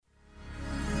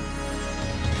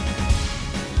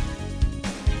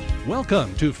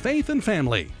Welcome to Faith and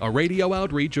Family, a radio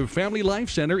outreach of Family Life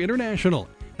Center International.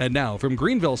 And now from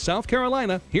Greenville, South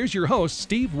Carolina, here's your host,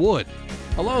 Steve Wood.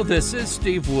 Hello, this is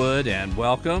Steve Wood, and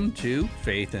welcome to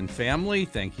Faith and Family.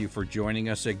 Thank you for joining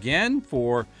us again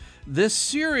for this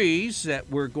series that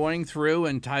we're going through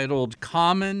entitled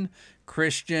Common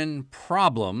Christian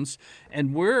Problems,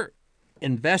 and we're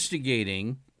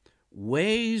investigating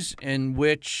ways in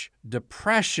which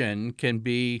depression can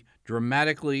be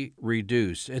dramatically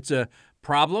reduced. It's a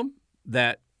problem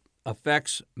that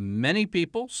affects many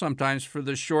people, sometimes for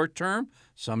the short term,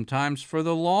 sometimes for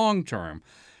the long term.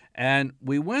 And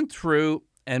we went through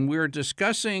and we were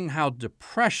discussing how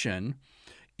depression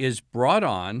is brought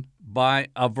on by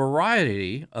a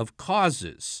variety of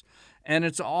causes. And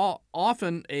it's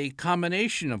often a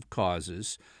combination of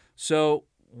causes. So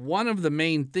one of the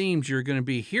main themes you're going to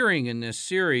be hearing in this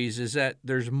series is that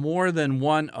there's more than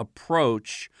one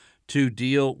approach to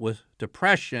deal with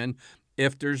depression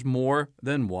if there's more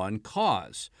than one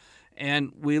cause.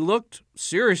 And we looked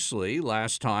seriously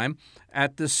last time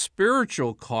at the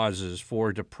spiritual causes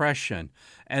for depression.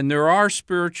 And there are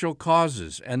spiritual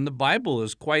causes, and the Bible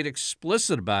is quite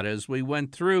explicit about it as we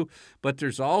went through, but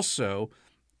there's also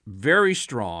very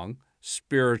strong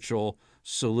spiritual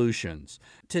solutions.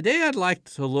 Today, I'd like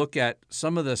to look at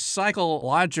some of the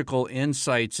psychological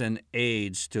insights and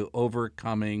aids to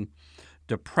overcoming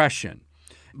depression.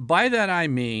 By that, I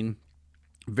mean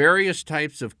various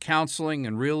types of counseling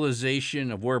and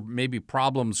realization of where maybe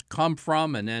problems come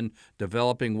from and then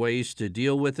developing ways to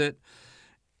deal with it.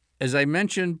 As I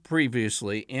mentioned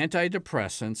previously,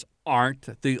 antidepressants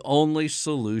aren't the only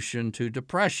solution to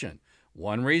depression.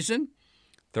 One reason,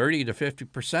 30 to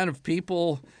 50% of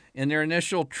people in their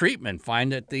initial treatment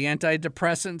find that the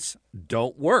antidepressants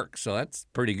don't work. So that's a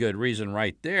pretty good reason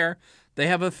right there. They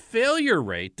have a failure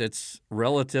rate that's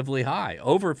relatively high,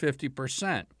 over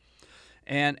 50%.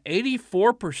 And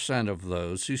 84% of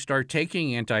those who start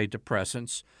taking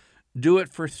antidepressants do it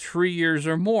for 3 years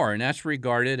or more, and that's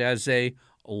regarded as a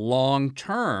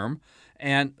long-term.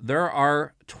 And there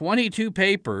are 22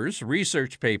 papers,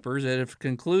 research papers, that have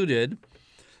concluded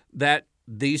that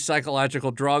these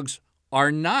psychological drugs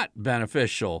are not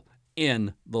beneficial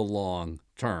in the long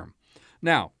term.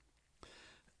 Now,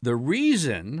 the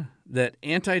reason that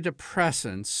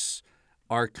antidepressants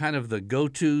are kind of the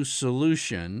go-to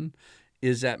solution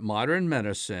is that modern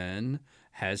medicine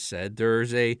has said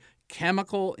there's a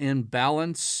chemical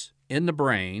imbalance in the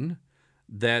brain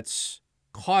that's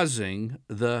causing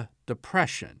the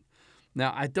depression.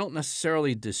 Now, I don't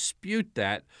necessarily dispute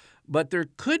that, but there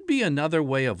could be another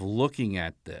way of looking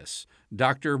at this.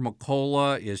 Dr.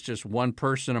 McCullough is just one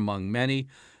person among many,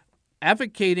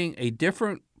 advocating a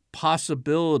different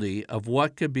possibility of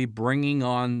what could be bringing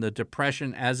on the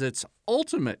depression as its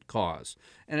ultimate cause.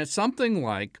 And it's something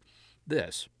like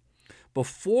this.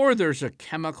 Before there's a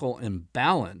chemical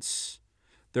imbalance,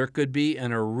 there could be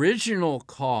an original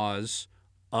cause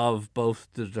of both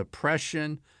the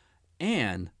depression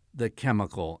and the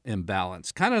chemical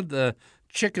imbalance, kind of the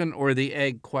chicken or the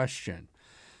egg question.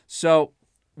 So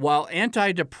while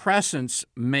antidepressants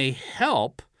may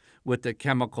help with the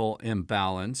chemical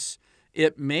imbalance,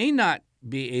 it may not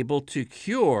be able to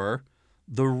cure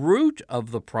the root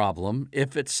of the problem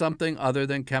if it's something other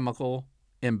than chemical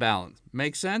imbalance.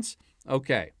 Make sense?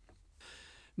 Okay.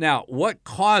 Now, what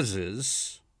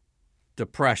causes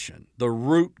depression? The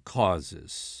root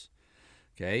causes.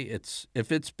 Okay,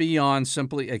 if it's beyond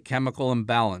simply a chemical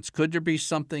imbalance, could there be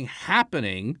something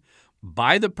happening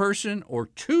by the person or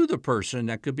to the person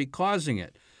that could be causing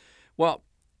it? Well,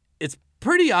 it's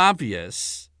pretty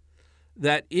obvious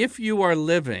that if you are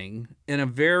living in a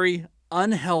very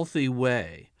unhealthy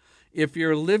way, if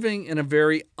you're living in a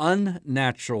very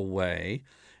unnatural way,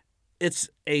 it's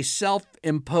a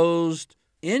self-imposed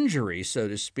injury, so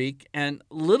to speak, and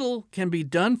little can be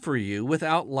done for you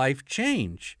without life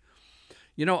change.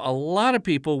 You know, a lot of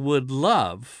people would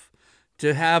love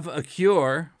to have a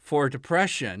cure for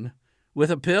depression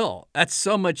with a pill. That's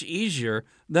so much easier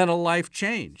than a life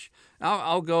change.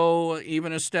 I'll go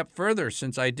even a step further.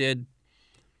 Since I did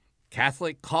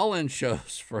Catholic call-in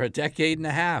shows for a decade and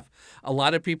a half, a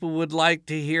lot of people would like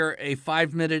to hear a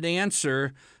 5-minute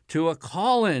answer to a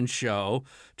call-in show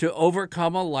to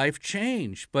overcome a life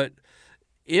change. But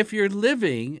if you're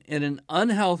living in an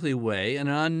unhealthy way, in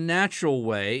an unnatural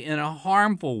way, in a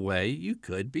harmful way, you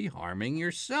could be harming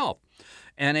yourself.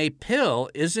 And a pill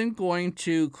isn't going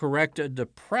to correct a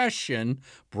depression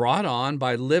brought on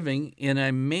by living in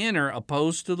a manner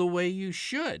opposed to the way you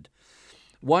should.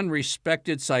 One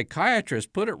respected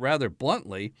psychiatrist put it rather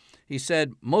bluntly. He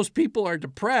said, most people are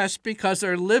depressed because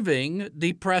they're living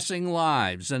depressing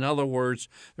lives. In other words,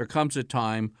 there comes a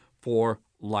time for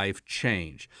life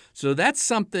change. So that's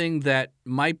something that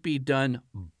might be done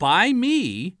by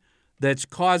me that's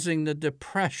causing the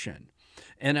depression.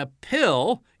 And a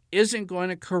pill isn't going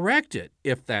to correct it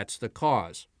if that's the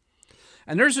cause.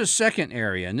 And there's a second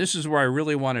area, and this is where I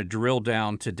really want to drill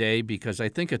down today because I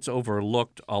think it's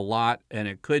overlooked a lot, and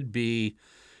it could be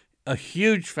a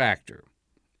huge factor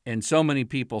in so many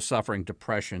people suffering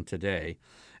depression today,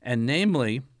 and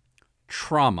namely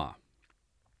trauma.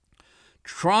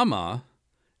 Trauma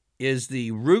is the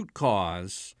root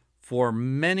cause for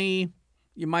many,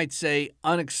 you might say,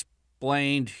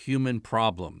 unexplained human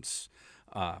problems,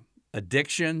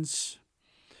 addictions,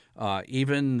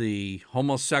 even the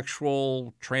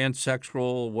homosexual,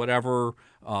 transsexual, whatever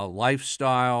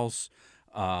lifestyles,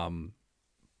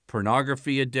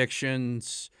 pornography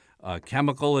addictions,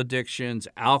 chemical addictions,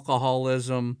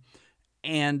 alcoholism,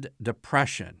 and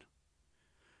depression.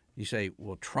 You say,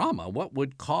 well, trauma, what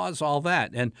would cause all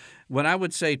that? And when I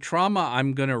would say trauma,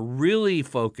 I'm going to really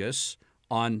focus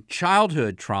on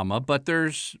childhood trauma, but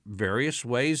there's various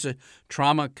ways that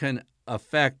trauma can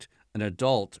affect an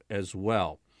adult as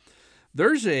well.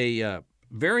 There's a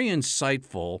very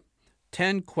insightful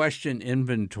 10-question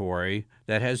inventory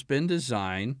that has been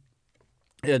designed.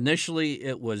 Initially,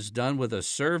 it was done with a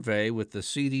survey with the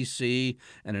CDC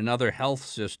and another health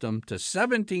system to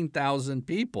 17,000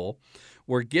 people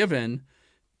were given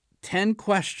 10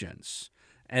 questions.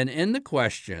 And in the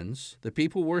questions, the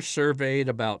people were surveyed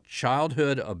about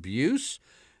childhood abuse,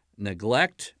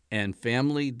 neglect, and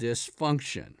family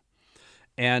dysfunction.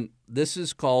 And this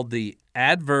is called the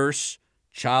Adverse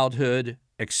Childhood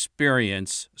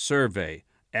Experience Survey.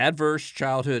 Adverse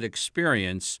Childhood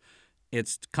Experience,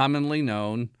 it's commonly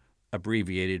known,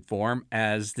 abbreviated form,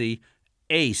 as the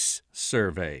ACE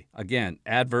survey. Again,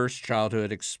 Adverse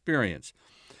Childhood Experience.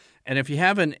 And if you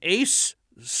have an ACE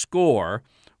score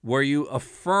where you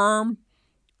affirm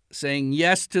saying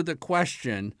yes to the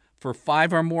question for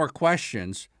 5 or more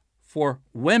questions for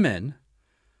women,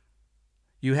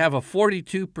 you have a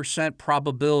 42%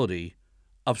 probability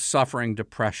of suffering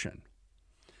depression.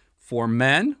 For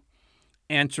men,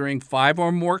 answering 5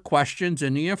 or more questions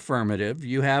in the affirmative,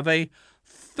 you have a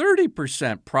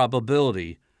 30%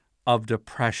 probability of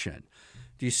depression.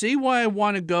 Do you see why I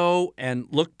want to go and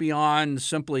look beyond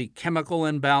simply chemical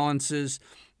imbalances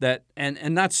that and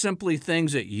not simply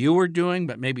things that you are doing,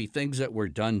 but maybe things that were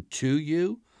done to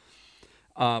you?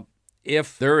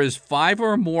 If there is 5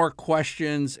 or more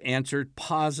questions answered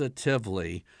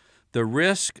positively, the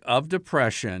risk of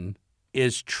depression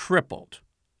is tripled.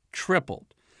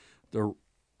 The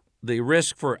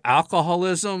risk for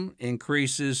alcoholism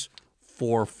increases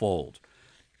 4-fold.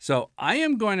 So I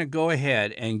am going to go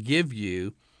ahead and give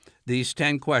you these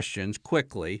 10 questions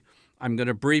quickly. I'm going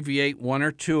to abbreviate 1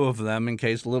 or 2 of them in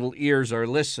case little ears are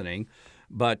listening,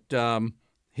 but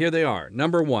here they are.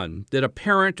 Number 1, did a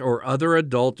parent or other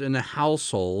adult in the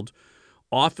household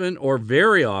often or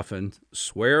very often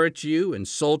swear at you,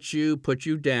 insult you, put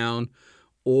you down,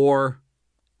 or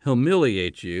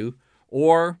humiliate you,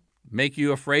 or make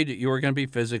you afraid that you are going to be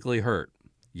physically hurt?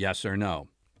 Yes or no?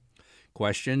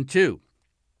 Question 2,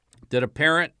 did a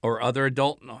parent or other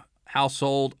adult in the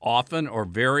household often or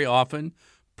very often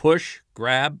push,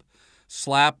 grab,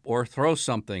 slap, or throw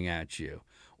something at you?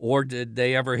 Or did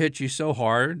they ever hit you so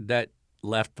hard that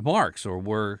left marks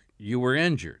or you were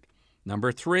injured?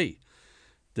 Number 3,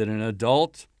 did an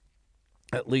adult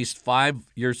at least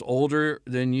 5 years older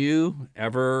than you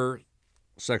ever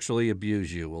sexually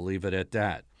abuse you? We'll leave it at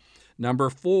that. Number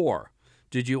 4,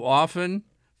 did you often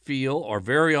feel or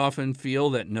very often feel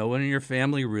that no one in your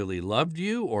family really loved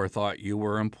you or thought you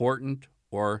were important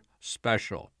or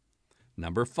special?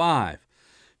 Number 5,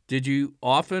 did you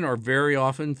often or very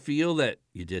often feel that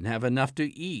you didn't have enough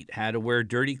to eat, had to wear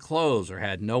dirty clothes, or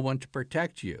had no one to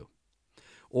protect you?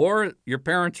 Or your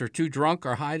parents are too drunk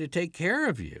or high to take care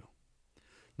of you?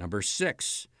 Number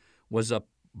 6, was a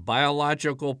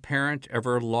biological parent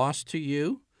ever lost to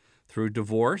you through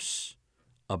divorce,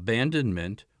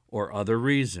 abandonment, or other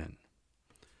reason?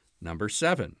 Number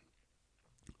 7,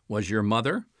 was your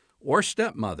mother or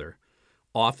stepmother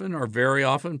often or very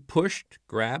often pushed,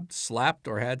 grabbed, slapped,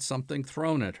 or had something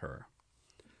thrown at her?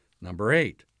 Number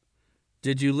 8,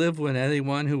 did you live with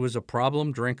anyone who was a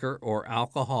problem drinker or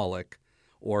alcoholic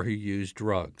or who used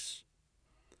drugs?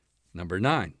 Number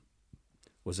 9,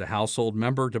 was a household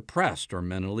member depressed or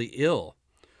mentally ill,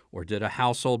 or did a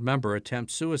household member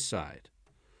attempt suicide?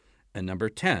 And number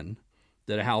 10,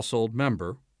 did a household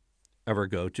member ever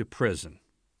go to prison?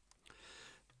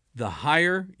 The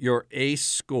higher your ACE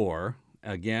score,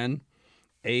 again,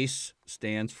 ACE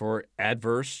stands for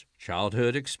Adverse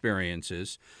Childhood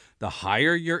Experiences. The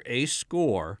higher your ACE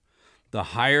score, the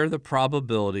higher the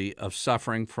probability of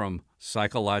suffering from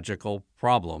psychological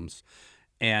problems.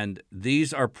 And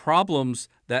these are problems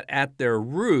that at their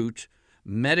root,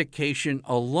 medication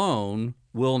alone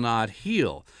will not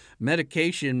heal.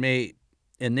 Medication may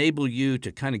enable you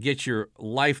to kind of get your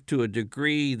life to a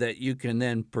degree that you can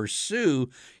then pursue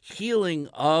healing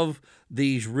of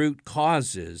these root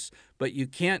causes, but you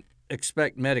can't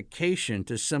expect medication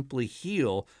to simply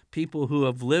heal people who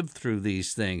have lived through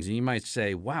these things. And you might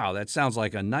say, wow, that sounds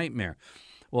like a nightmare.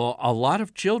 Well, a lot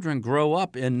of children grow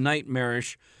up in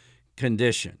nightmarish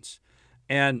conditions.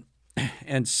 And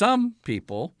some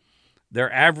people,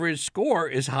 their average score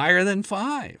is higher than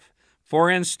 5.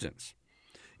 For instance,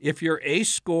 if your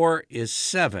ACE score is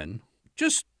 7,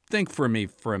 just think for me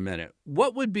for a minute.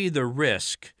 What would be the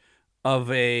risk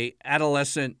of an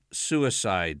adolescent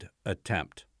suicide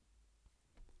attempt?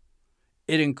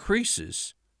 It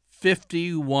increases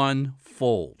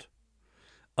 51-fold.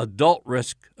 Adult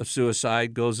risk of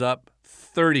suicide goes up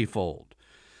 30-fold.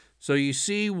 So you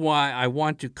see why I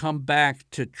want to come back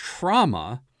to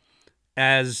trauma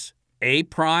as a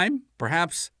prime,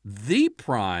 perhaps the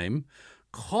prime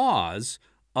cause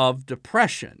of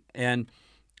depression. And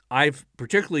I've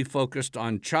particularly focused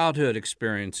on childhood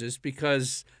experiences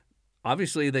because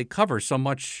obviously they cover so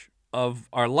much of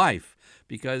our life.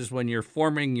 Because when you're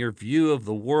forming your view of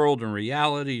the world and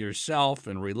reality, yourself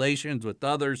and relations with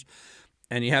others,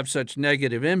 and you have such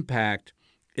negative impact,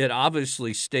 it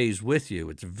obviously stays with you.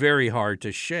 It's very hard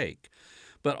to shake.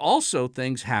 But also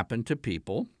things happen to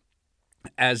people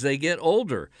as they get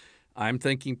older. I'm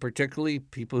thinking particularly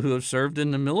people who have served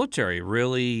in the military,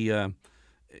 really,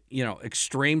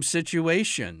 extreme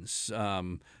situations.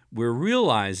 We're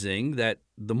realizing that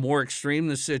the more extreme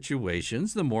the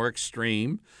situations, the more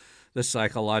extreme the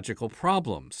psychological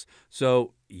problems.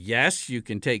 So, yes, you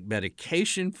can take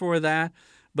medication for that,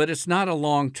 but it's not a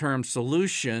long-term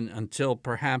solution until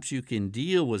perhaps you can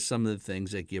deal with some of the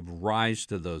things that give rise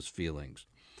to those feelings.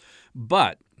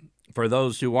 But for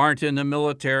those who aren't in the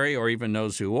military, or even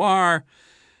those who are,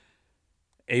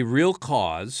 a real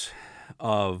cause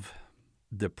of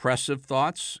depressive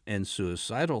thoughts and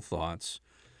suicidal thoughts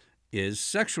is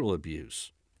sexual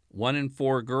abuse. 1 in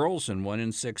 4 girls and 1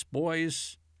 in 6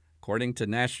 boys, according to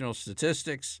national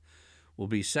statistics, will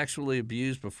be sexually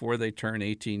abused before they turn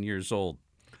 18 years old.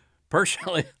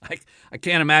 Personally, I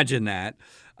can't imagine that.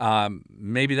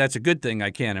 Maybe that's a good thing I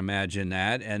can't imagine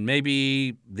that. And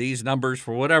maybe these numbers,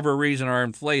 for whatever reason, are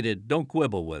inflated. Don't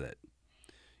quibble with it.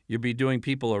 You'll be doing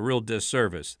people a real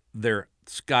disservice. They're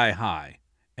sky high,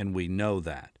 and we know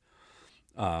that.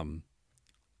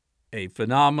 A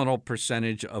phenomenal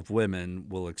percentage of women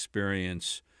will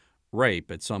experience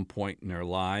rape at some point in their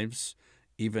lives.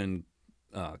 Even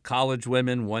college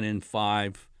women, 1 in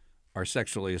 5 are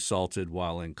sexually assaulted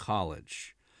while in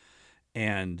college.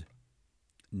 And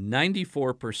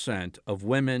 94% of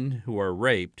women who are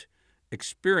raped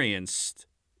experienced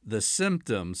the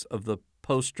symptoms of the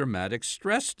post-traumatic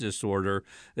stress disorder.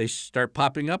 They start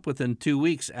popping up within 2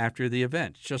 weeks after the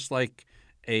event, just like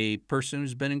a person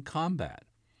who's been in combat.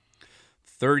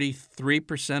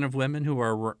 33% of women who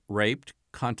are raped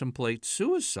contemplate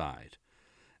suicide.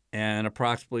 And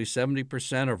approximately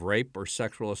 70% of rape or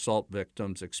sexual assault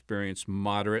victims experience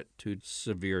moderate to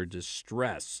severe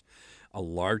distress, a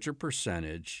larger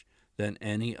percentage than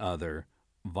any other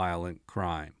violent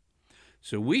crime.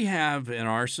 So we have in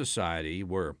our society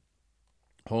where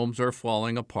homes are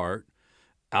falling apart,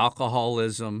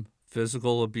 alcoholism,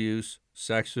 physical abuse,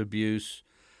 sex abuse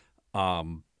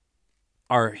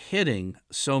are hitting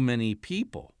so many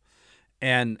people.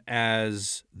 And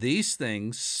as these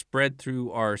things spread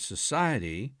through our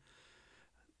society,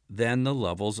 then the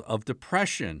levels of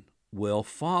depression will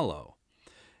follow.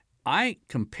 I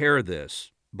compare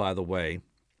this, by the way,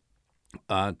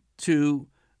 to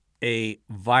a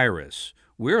virus.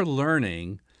 We're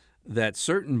learning that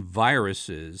certain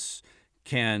viruses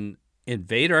can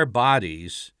invade our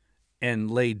bodies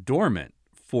and lay dormant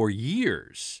for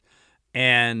years.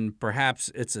 And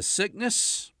perhaps it's a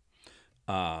sickness,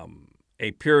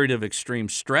 a period of extreme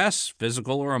stress,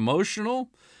 physical or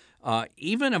emotional,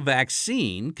 even a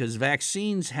vaccine, because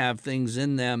vaccines have things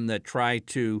in them that try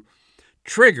to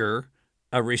trigger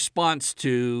a response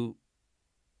to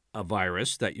a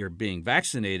virus that you're being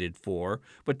vaccinated for,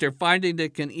 but they're finding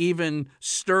that can even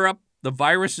stir up the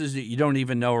viruses that you don't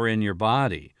even know are in your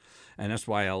body. And that's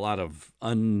why a lot of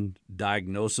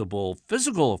undiagnosable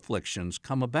physical afflictions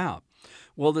come about.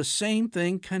 Well, the same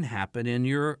thing can happen in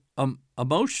your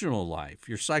emotional life,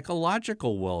 your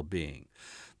psychological well-being.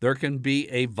 There can be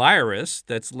a virus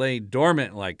that's laid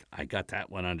dormant, like, I got that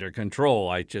one under control.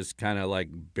 I just kind of like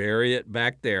bury it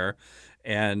back there,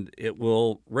 and it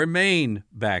will remain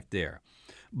back there.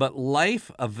 But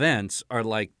life events are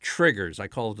like triggers. I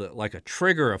call it like a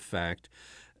trigger effect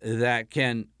that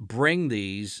can bring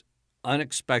these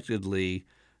unexpectedly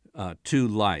to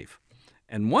life.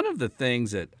 And one of the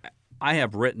things that I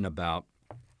have written about,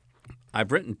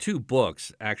 I've written 2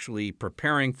 books, actually,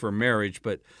 preparing for marriage,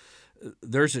 but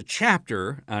there's a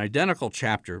chapter, an identical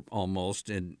chapter almost,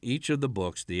 in each of the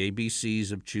books, the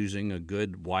ABCs of choosing a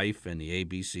good wife and the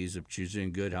ABCs of choosing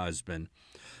a good husband,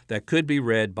 that could be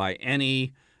read by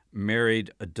any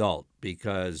married adult,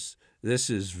 because this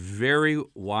is very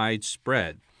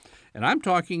widespread. And I'm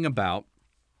talking about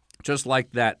just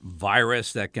like that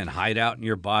virus that can hide out in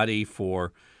your body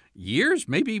for years,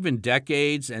 maybe even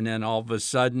decades, and then all of a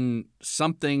sudden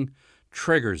something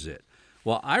triggers it.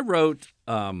 Well, I wrote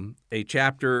a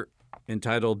chapter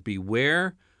entitled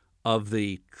Beware of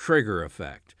the Trigger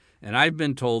Effect. And I've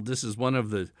been told this is one of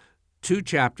the 2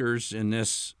 chapters in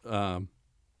this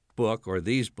book, or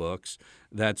these books,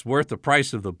 that's worth the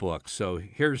price of the book. So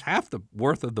here's half the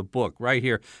worth of the book right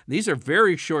here. These are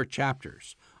very short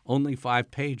chapters, only 5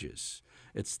 pages.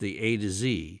 It's the A to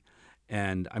Z.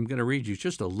 And I'm going to read you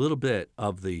just a little bit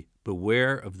of the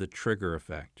Beware of the Trigger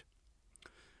Effect.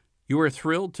 You were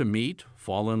thrilled to meet,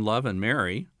 fall in love, and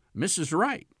marry Mrs.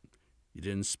 Wright. You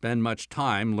didn't spend much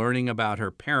time learning about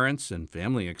her parents and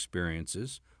family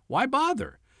experiences. Why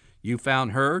bother? You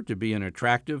found her to be an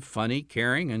attractive, funny,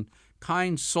 caring, and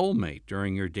kind soulmate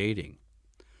during your dating.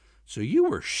 So you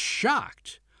were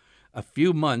shocked a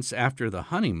few months after the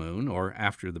honeymoon, or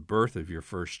after the birth of your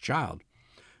first child,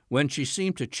 when she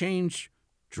seemed to change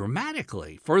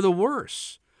dramatically for the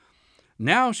worse.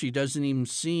 Now she doesn't even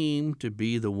seem to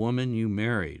be the woman you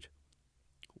married.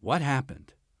 What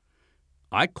happened?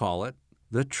 I call it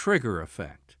the trigger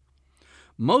effect.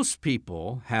 Most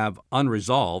people have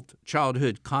unresolved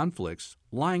childhood conflicts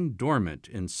lying dormant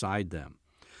inside them.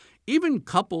 Even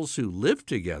couples who live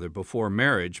together before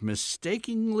marriage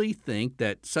mistakenly think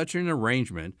that such an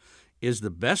arrangement is the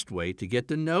best way to get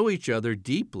to know each other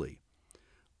deeply.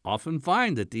 Often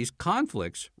find that these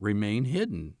conflicts remain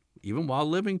hidden, even while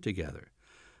living together.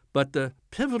 But the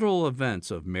pivotal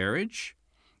events of marriage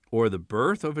or the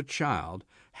birth of a child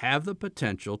have the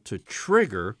potential to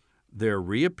trigger their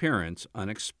reappearance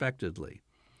unexpectedly.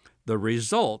 The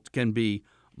result can be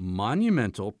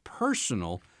monumental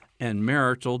personal and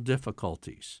marital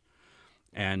difficulties.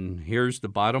 And here's the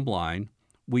bottom line.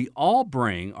 We all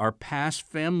bring our past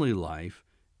family life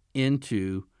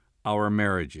into our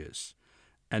marriages.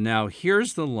 And now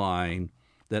here's the line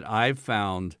that I've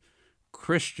found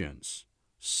Christians,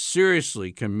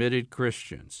 seriously committed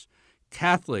Christians,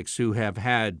 Catholics who have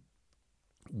had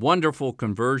wonderful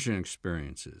conversion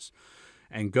experiences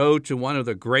and go to one of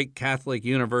the great Catholic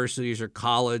universities or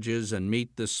colleges and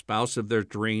meet the spouse of their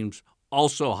dreams,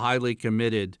 also highly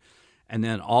committed, and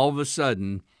then all of a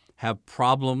sudden have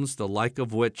problems the like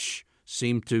of which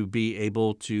seem to be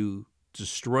able to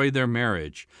destroy their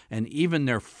marriage. And even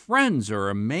their friends are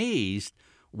amazed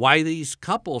why these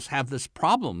couples have this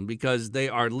problem, because they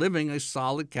are living a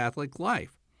solid Catholic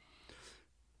life.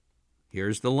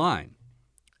 Here's the line.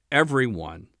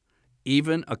 Everyone,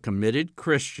 even a committed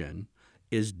Christian,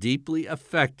 is deeply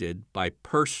affected by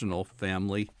personal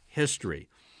family history.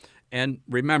 And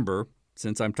remember,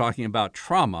 since I'm talking about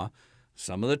trauma,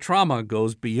 some of the trauma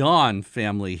goes beyond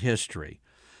family history.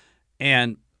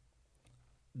 And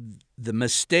the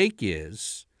mistake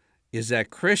is that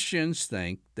Christians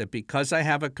think that because I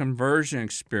have a conversion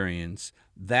experience,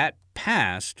 that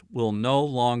past will no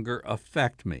longer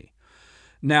affect me.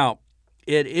 Now,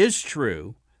 it is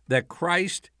true that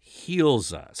Christ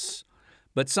heals us,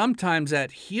 but sometimes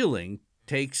that healing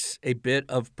takes a bit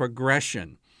of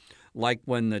progression. Like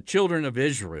when the children of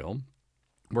Israel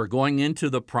were going into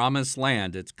the promised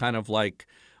land, it's kind of like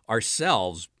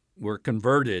ourselves were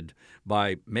converted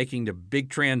by making the big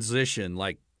transition,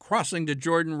 like crossing the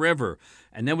Jordan River,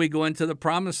 and then we go into the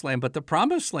promised land. But the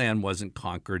promised land wasn't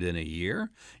conquered in a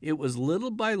year. It was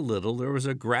little by little. There was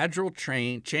a gradual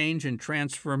change and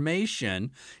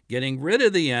transformation, getting rid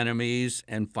of the enemies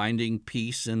and finding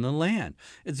peace in the land.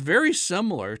 It's very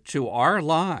similar to our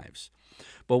lives.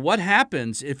 But what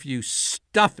happens if you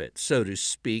stuff it, so to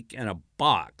speak, in a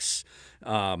box,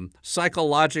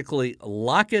 psychologically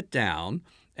lock it down,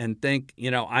 and think,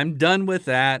 I'm done with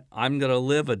that. I'm going to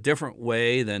live a different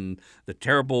way than the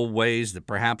terrible ways that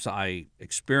perhaps I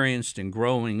experienced in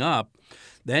growing up.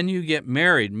 Then you get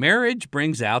married. Marriage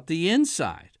brings out the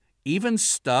inside, even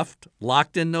stuffed,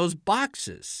 locked in those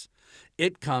boxes.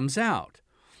 It comes out.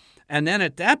 And then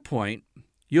at that point,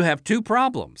 you have two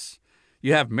problems.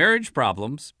 You have marriage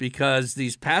problems because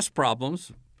these past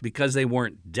problems, because they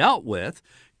weren't dealt with,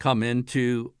 come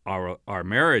into our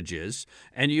marriages.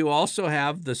 And you also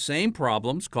have the same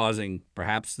problems causing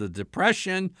perhaps the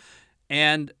depression,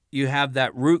 and you have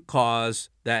that root cause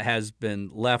that has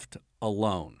been left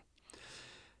alone.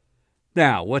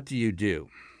 Now, what do you do?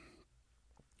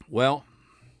 Well,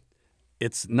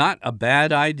 it's not a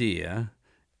bad idea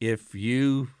if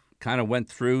you kind of went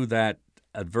through that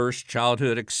adverse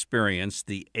childhood experience,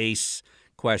 the ACE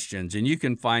questions. And you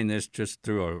can find this just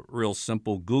through a real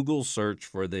simple Google search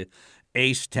for the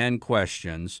ACE 10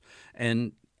 questions,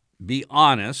 and be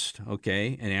honest,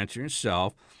 okay, and answer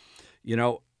yourself.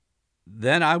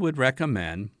 Then I would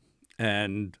recommend,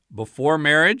 and before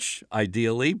marriage,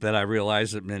 ideally, but I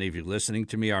realize that many of you listening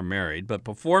to me are married, but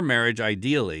before marriage,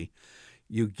 ideally,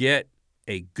 you get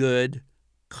a good,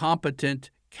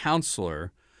 competent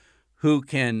counselor who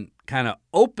can kind of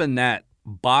open that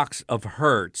box of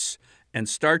hurts and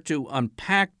start to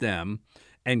unpack them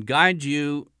and guide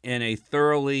you in a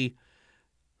thoroughly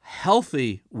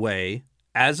healthy way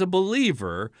as a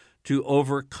believer to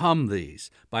overcome these.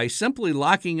 By simply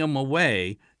locking them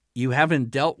away, you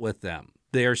haven't dealt with them.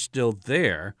 They're still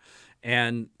there,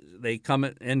 and they come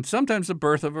at, and sometimes the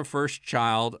birth of a first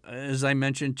child, as I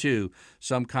mentioned too,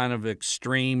 some kind of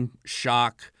extreme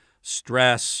shock,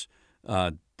 stress,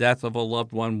 death of a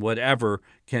loved one, whatever,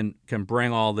 can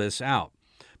bring all this out.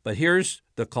 But here's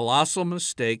the colossal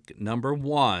mistake number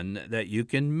one that you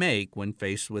can make when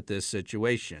faced with this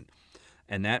situation.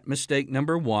 And that mistake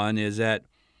number one is that,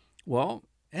 well,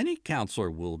 any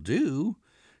counselor will do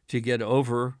to get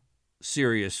over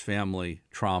serious family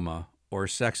trauma or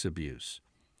sex abuse.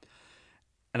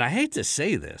 And I hate to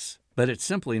say this, but it's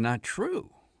simply not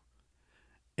true.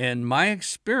 In my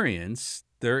experience,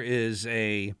 there is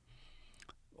a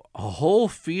whole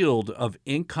field of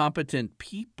incompetent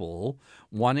people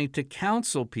wanting to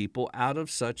counsel people out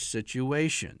of such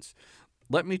situations.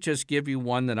 Let me just give you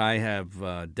one that I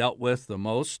have dealt with the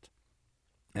most,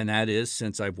 and that is,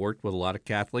 since I've worked with a lot of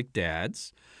Catholic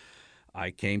dads,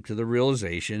 I came to the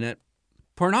realization that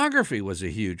pornography was a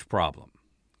huge problem,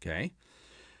 okay?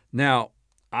 Now,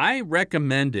 I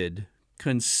recommended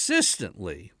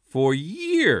consistently for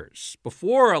years,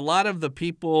 before a lot of the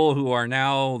people who are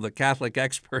now the Catholic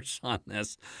experts on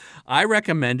this, I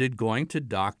recommended going to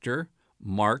Dr.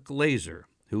 Mark Laaser,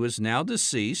 who is now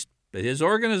deceased, but his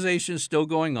organization is still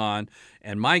going on,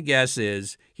 and my guess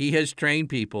is he has trained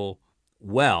people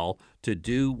well to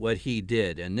do what he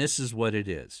did, and this is what it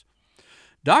is.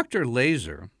 Dr.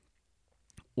 Laaser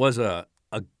was a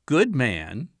good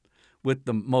man with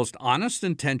the most honest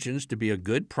intentions to be a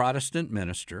good Protestant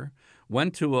minister,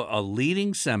 went to a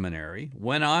leading seminary,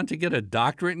 went on to get a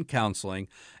doctorate in counseling,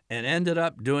 and ended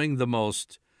up doing the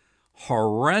most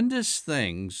horrendous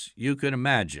things you could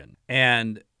imagine.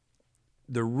 And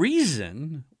the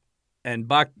reason, and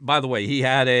by the way, he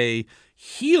had a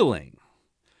healing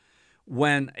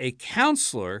when a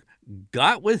counselor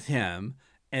got with him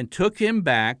and took him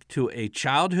back to a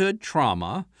childhood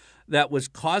trauma that was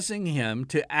causing him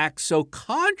to act so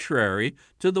contrary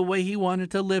to the way he wanted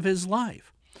to live his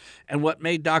life. And what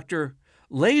made Dr.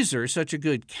 Laaser such a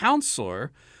good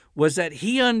counselor was that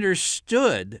he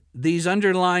understood these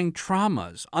underlying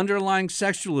traumas, underlying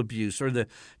sexual abuse, or the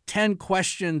 10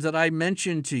 questions that I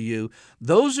mentioned to you.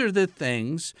 Those are the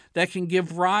things that can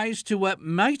give rise to what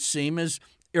might seem as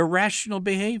irrational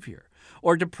behavior,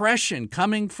 or depression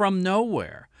coming from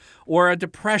nowhere, or a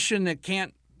depression that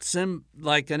can't seem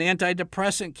like an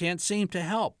antidepressant can't seem to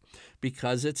help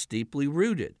because it's deeply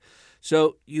rooted.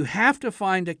 So you have to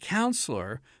find a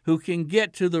counselor who can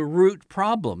get to the root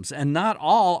problems, and not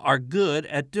all are good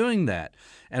at doing that.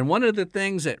 And one of the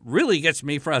things that really gets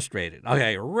me frustrated,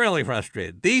 really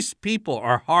frustrated, these people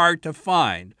are hard to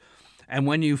find. And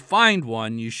when you find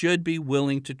one, you should be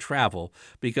willing to travel,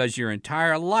 because your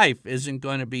entire life isn't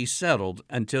going to be settled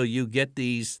until you get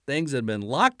these things that have been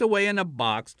locked away in a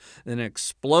box and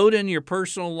explode in your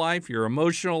personal life, your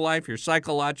emotional life, your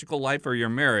psychological life, or your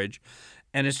marriage.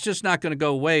 And it's just not going to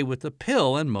go away with a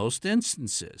pill in most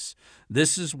instances.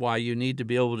 This is why you need to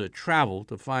be able to travel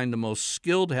to find the most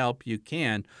skilled help you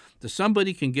can, so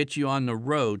somebody can get you on the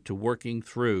road to working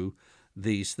through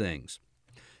these things.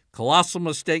 Colossal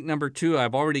mistake number 2,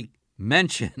 I've already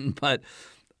mentioned, but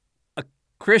a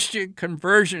Christian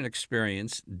conversion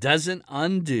experience doesn't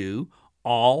undo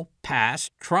all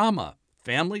past trauma,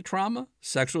 family trauma,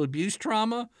 sexual abuse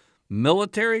trauma,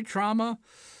 military trauma,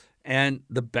 and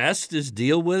the best is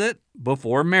deal with it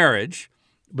before marriage,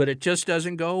 but it just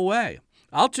doesn't go away.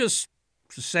 I'll just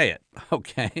say it,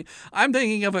 okay? I'm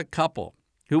thinking of a couple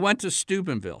who went to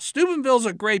Steubenville. Steubenville's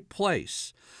a great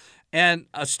place. And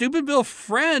a Steubenville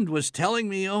friend was telling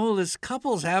me, this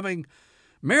couple's having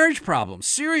marriage problems,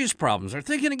 serious problems. They're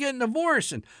thinking of getting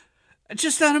divorced. And it's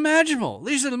just unimaginable.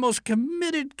 These are the most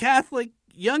committed Catholic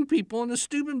young people in the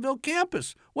Steubenville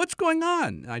campus. What's going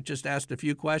on? I just asked a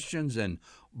few questions and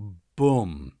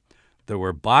boom, there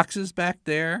were boxes back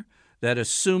there that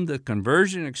assumed the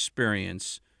conversion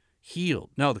experience healed.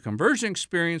 No, the conversion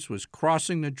experience was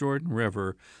crossing the Jordan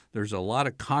River. There's a lot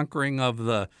of conquering of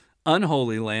the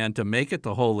unholy land to make it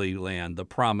the holy land, the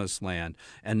promised land,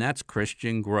 and that's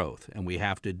Christian growth, and we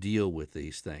have to deal with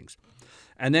these things.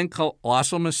 And then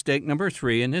colossal mistake number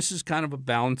 3, and this is kind of a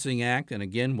balancing act, and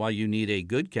again, while you need a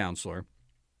good counselor,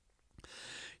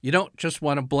 you don't just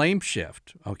want to blame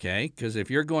shift, okay? Because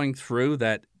if you're going through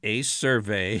that ACE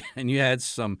survey and you had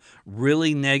some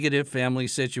really negative family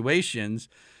situations,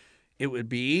 it would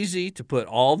be easy to put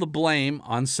all the blame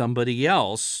on somebody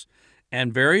else.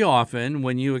 And very often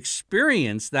when you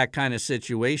experience that kind of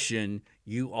situation,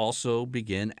 you also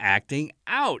begin acting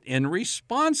out in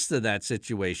response to that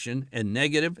situation in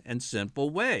negative and sinful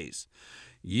ways.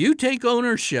 You take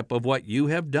ownership of what you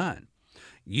have done.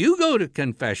 You go to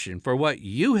confession for what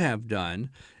you have done,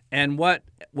 and what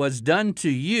was done to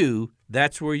you,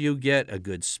 that's where you get a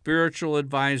good spiritual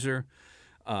advisor.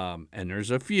 And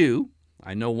there's a few.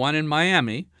 I know one in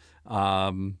Miami,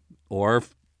 or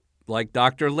like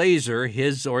Dr. Laser,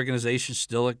 his organization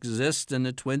still exists in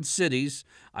the Twin Cities.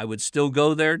 I would still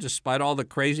go there despite all the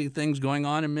crazy things going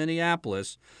on in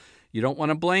Minneapolis. You don't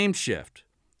want to blame shift.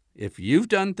 If you've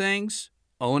done things,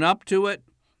 own up to it.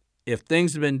 If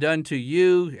things have been done to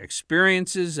you,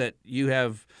 experiences that you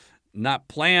have not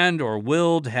planned or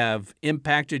willed have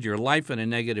impacted your life in a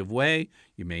negative way,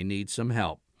 you may need some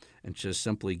help. And just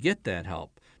simply get that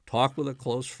help. Talk with a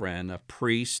close friend, a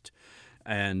priest,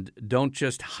 and don't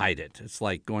just hide it. It's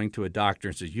like going to a doctor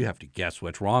and says, you have to guess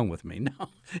what's wrong with me. No,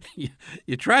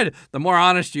 you try to. The more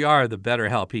honest you are, the better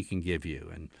help he can give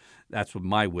you. And that's what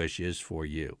my wish is for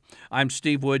you. I'm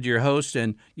Steve Wood, your host,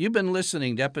 and you've been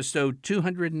listening to episode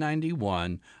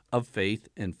 291 of Faith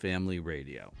and Family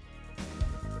Radio.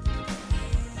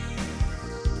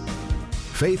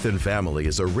 Faith and Family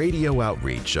is a radio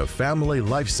outreach of Family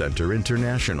Life Center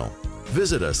International.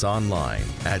 Visit us online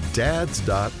at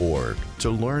dads.org to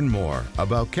learn more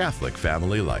about Catholic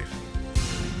family life.